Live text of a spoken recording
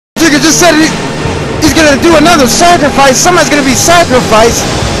just said he's gonna do another sacrifice. Somebody's gonna be sacrificed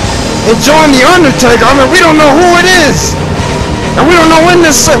and join the Undertaker. I mean, we don't know who it is, and we don't know when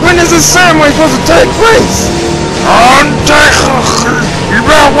is this ceremony supposed to take place. Undertaker, you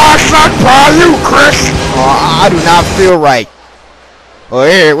better watch that by you, Chris. Oh, I do not feel right. Well,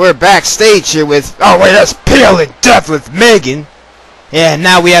 here we're backstage here with. Oh wait, that's Pale in Death with Megan. Yeah,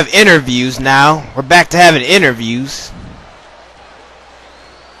 now we have interviews. Now we're back to having interviews.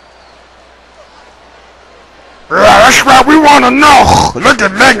 Yeah, that's what we want to know. Look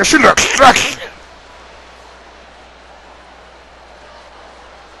at Megan, she looks sexy.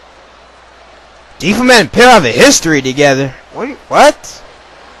 Defament and Pale have a history together. What?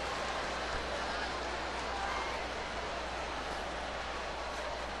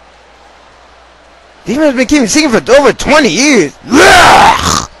 Demon's been keeping singing for over 20 years.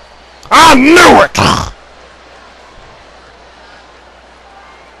 Ugh! I knew it!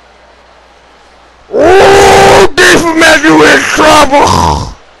 Oh, Demon's you in trouble!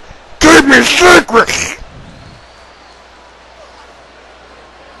 Keep me secrets!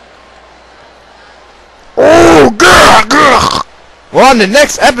 Oh, God! Well, on the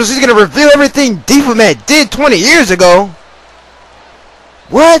next episode, he's gonna reveal everything Demon's did 20 years ago.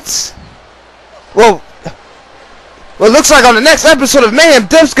 What? Well, it looks like on the next episode of Mayhem,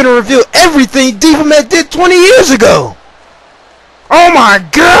 Def's gonna reveal everything Demon's did 20 years ago. Oh my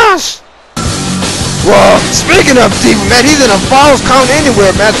gosh! Well, speaking of Demon's, he's in a Falls Count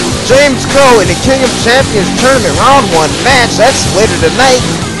Anywhere match with James Cole in the King of Champions Tournament Round 1 match. That's later tonight,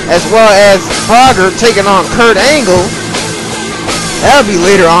 as well as Frogger taking on Kurt Angle. That'll be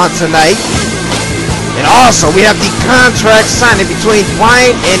later on tonight. And also, we have the contract signing between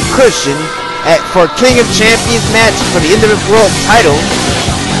Wyatt and Christian for King of Champions match for the NWF World title.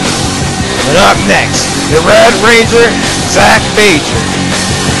 But up next, the Red Ranger, Zach Major.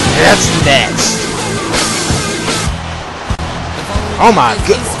 That's next. Oh my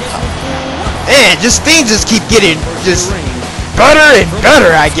goodness. Man, things just keep getting better and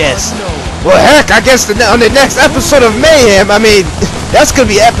better, I guess. Well, heck, I guess on the next episode of Mayhem, I mean, that's going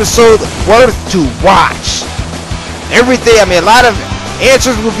to be episode worth to watch. Everything, I mean, a lot of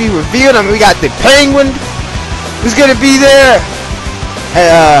answers will be revealed. I mean, we got the Penguin who's gonna be there,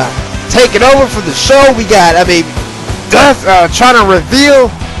 taking over for the show. We got, I mean, Death trying to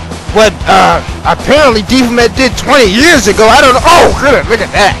reveal what apparently Demon's did 20 years ago. I don't know. Oh, good, look at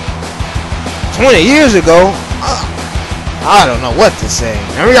that. 20 years ago. I don't know what to say.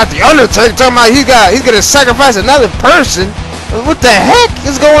 And we got the Undertaker talking about he's gonna sacrifice another person. What the heck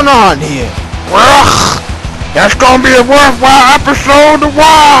is going on here? Well, that's gonna be a worthwhile episode to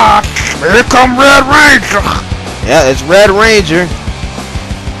watch. Here come Red Ranger. Yeah, it's Red Ranger.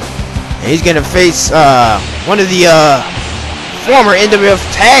 And he's gonna face one of the former NWF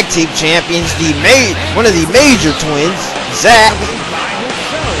Tag Team Champions, one of the Major Twins, Zach.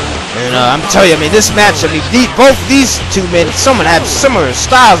 And I'm telling you, I mean, this match, I mean, both these two men, someone have similar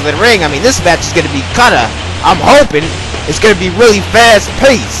styles in the ring. I mean, this match is gonna be I'm hoping it's gonna be really fast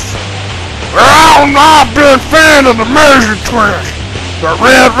paced. Well, I've been a fan of the Major Twins, but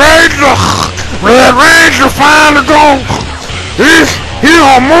Red Ranger finally he's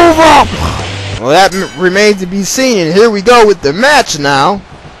gonna move up. Well, that remains to be seen, and here we go with the match now.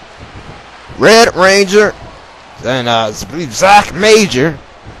 Red Ranger and I believe Zach Major,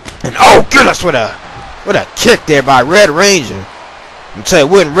 and oh goodness, what a kick there by Red Ranger. I'm telling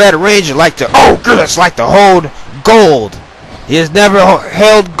you, wouldn't Red Ranger like to hold gold? He has never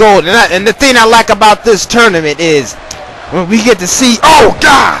held gold, and the thing I like about this tournament is when we get to see, oh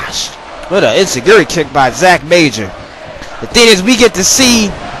gosh, what an insecurity kick by Zach Major. The thing is, we get to see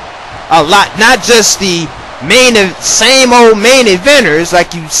a lot, not just the same old main eventers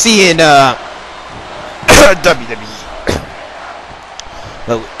like you see in WWE.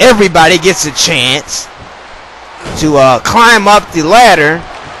 But everybody gets a chance to climb up the ladder,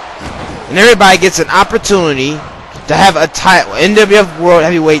 and everybody gets an opportunity to have a NWF World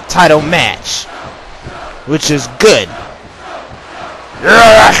Heavyweight title match, which is good.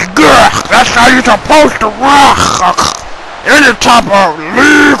 Yeah, that's good. That's how you're supposed to rock any type of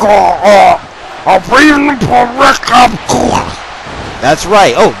league or even That's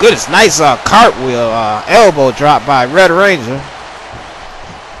right. Oh, goodness, nice cartwheel, elbow drop by Red Ranger.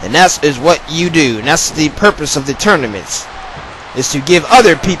 And that is what you do. And that's the purpose of the tournaments, is to give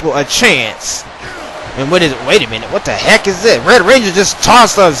other people a chance. And what is it? Wait a minute. What the heck is this? Red Ranger just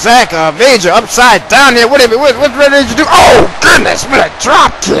tossed Zach Major upside down there. What Red Ranger do? Oh, goodness. What a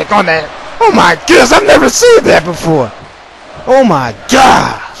drop kick on that. Oh, my goodness. I've never seen that before. Oh, my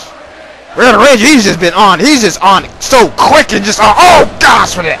gosh. Red Ranger, he's just on so quick and just on. Oh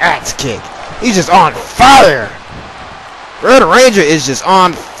gosh, with an axe kick. He's just on fire. Red Ranger is just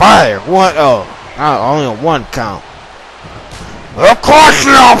on fire. What? Oh, only a 1 count. Of course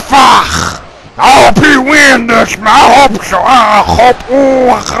you're on fire. I hope he wins this, man. I hope so. I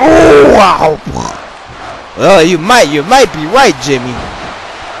hope. Well, you might be right, Jimmy.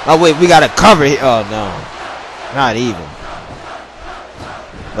 Oh wait, we got a cover here. Oh no, not even.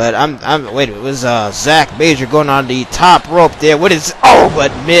 But wait, it was Zach Major going on the top rope there. What is? Oh,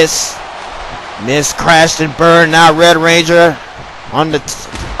 but miss, crashed and burned. Now Red Ranger on the.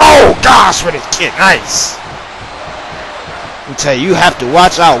 Oh gosh, what a kick! Nice. I tell you, you have to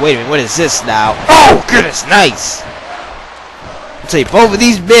watch out. Wait a minute, what is this now? Oh goodness, nice. I tell you, both of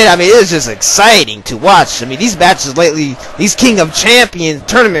these men, I mean, it's just exciting to watch. I mean, these matches lately, these King of Champions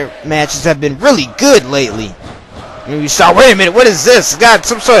tournament matches have been really good lately. And we saw, wait a minute, what is this? Got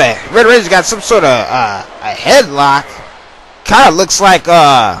some sort of, Red Ranger got some sort of a headlock. Kind of looks like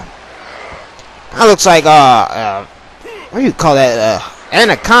what do you call that?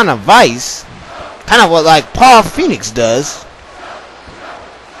 Anaconda Vice. Kind of what like Paul Phoenix does.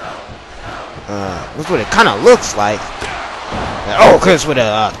 That's what it kind of looks like. Oh, cause with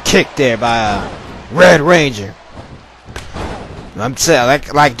a kick there by Red Ranger. I'm saying,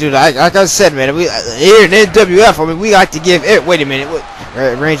 like, dude, like I said, man, we here in NWF, I mean, we like to give it. Wait a minute,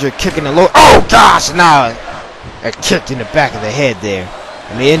 Red Ranger kicking the low. Oh gosh, now a kick in the back of the head there.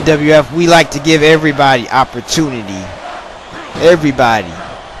 I mean, NWF, we like to give everybody opportunity. Everybody,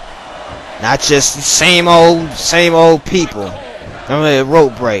 not just the same old people. I'm gonna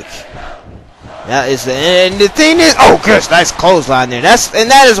rope break. That is and the thing is, oh gosh, nice clothesline there.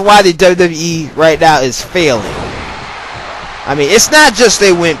 That is why the WWE right now is failing. I mean, it's not just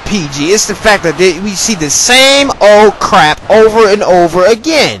they went PG. It's the fact that we see the same old crap over and over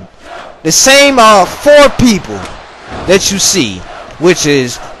again. The same 4 people that you see, which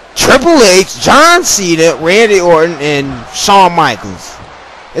is Triple H, John Cena, Randy Orton, and Shawn Michaels.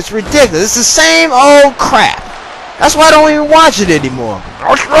 It's ridiculous. It's the same old crap. That's why I don't even watch it anymore.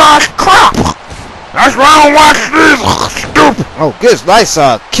 That's crap. That's why I don't watch this stupid. Oh, good, nice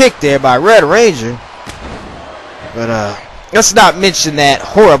kick there by Red Ranger. But let's not mention that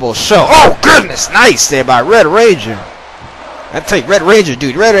horrible show. Oh goodness, nice there by Red Ranger. I tell you, Red Ranger,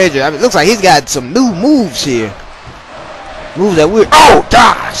 dude, Red Ranger. I mean, it looks like he's got some new moves here. Moves that we're, oh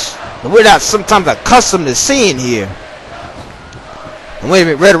gosh, that we're not sometimes accustomed to seeing here. And wait a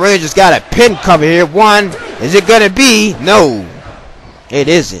minute, Red Ranger's got a pin cover here. One, is it gonna be? No, it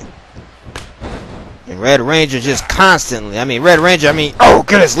isn't. And Red Ranger just constantly, I mean, Red Ranger, I mean, oh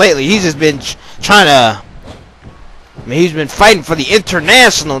goodness, lately he's just been trying to, I mean, he's been fighting for the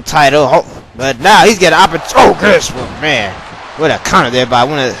international title, but now he's got an opportunity. Oh goodness, well, man, what a counter there by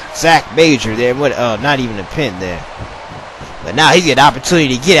one of Zach Major there. What? Not even a pin there. But now he's got an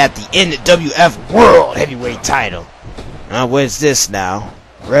opportunity to get at the NWF World Heavyweight title. What is this now?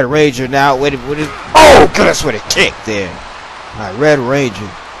 Red Ranger now. What is? Oh goodness, what a kick there. All right, Red Ranger.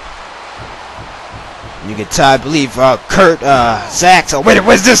 You can tell, I believe, Curt, Zach. So wait,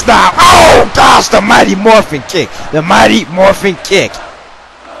 what's this now? Oh gosh, the mighty morphin kick. The mighty morphin kick.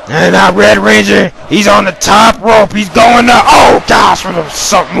 And now Red Ranger, he's on the top rope. He's going up. Oh gosh, with a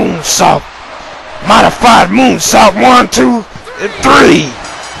moonsault. Modified moonsault. 1, 2, and 3.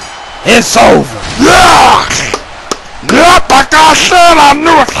 It's over. Yep, like I said, I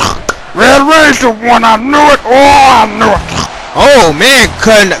knew it. Red Ranger won. I knew it. Oh, I knew it. Oh man,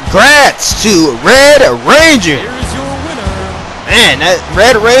 congrats to Red Ranger. Here's your winner. Man, that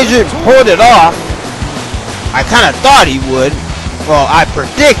Red Ranger pulled it off. I kind of thought he would. Well, I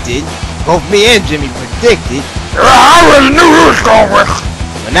predicted. Both me and Jimmy predicted. I already knew he was going with.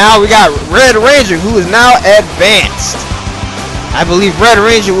 But now we got Red Ranger, who is now advanced. I believe Red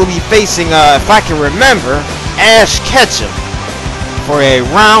Ranger will be facing, if I can remember, Ash Ketchum for a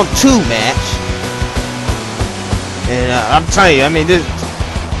round 2 match. And I'm telling you, I mean,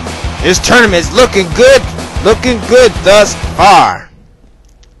 this tournament's looking good thus far.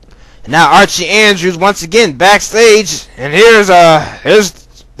 And now Archie Andrews once again backstage, and here's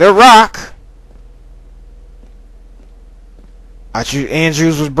The Rock. Archie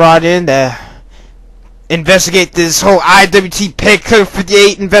Andrews was brought in to investigate this whole IWT Peg Code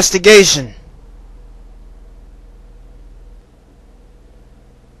 58 investigation.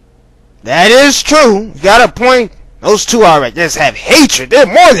 That is true. You got a point. Those two are right. Just have hatred. They're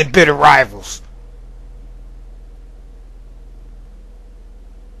more than bitter rivals.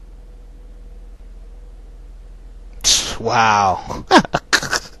 Wow.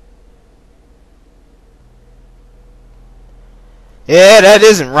 Yeah, that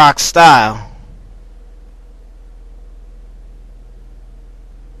isn't Rock style.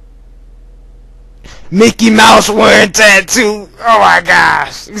 Mickey Mouse wearing tattoo. Oh my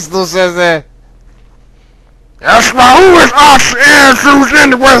gosh. He still says that. That's why who is Archie Andrews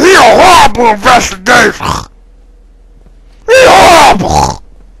anyway? He a horrible investigation. He horrible.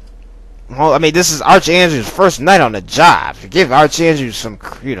 Well, I mean, this is Archie Andrews' first night on the job. To give Archie Andrews some,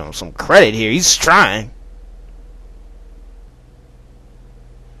 some credit here. He's trying.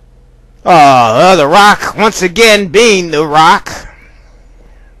 Oh, The Rock once again being The Rock,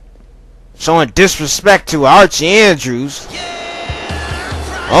 showing disrespect to Archie Andrews.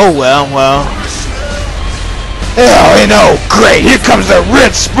 Oh well. Hell, you know, great. Here comes the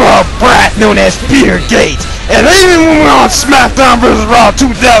rich spoiled brat known as Peter Gates. And even when we're on SmackDown vs. Raw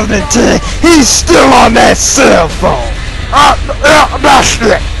 2010, he's still on that cell phone. That's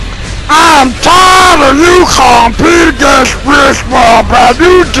it. I'm tired of you calling Peter Gates rich spoiled brat.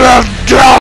 You just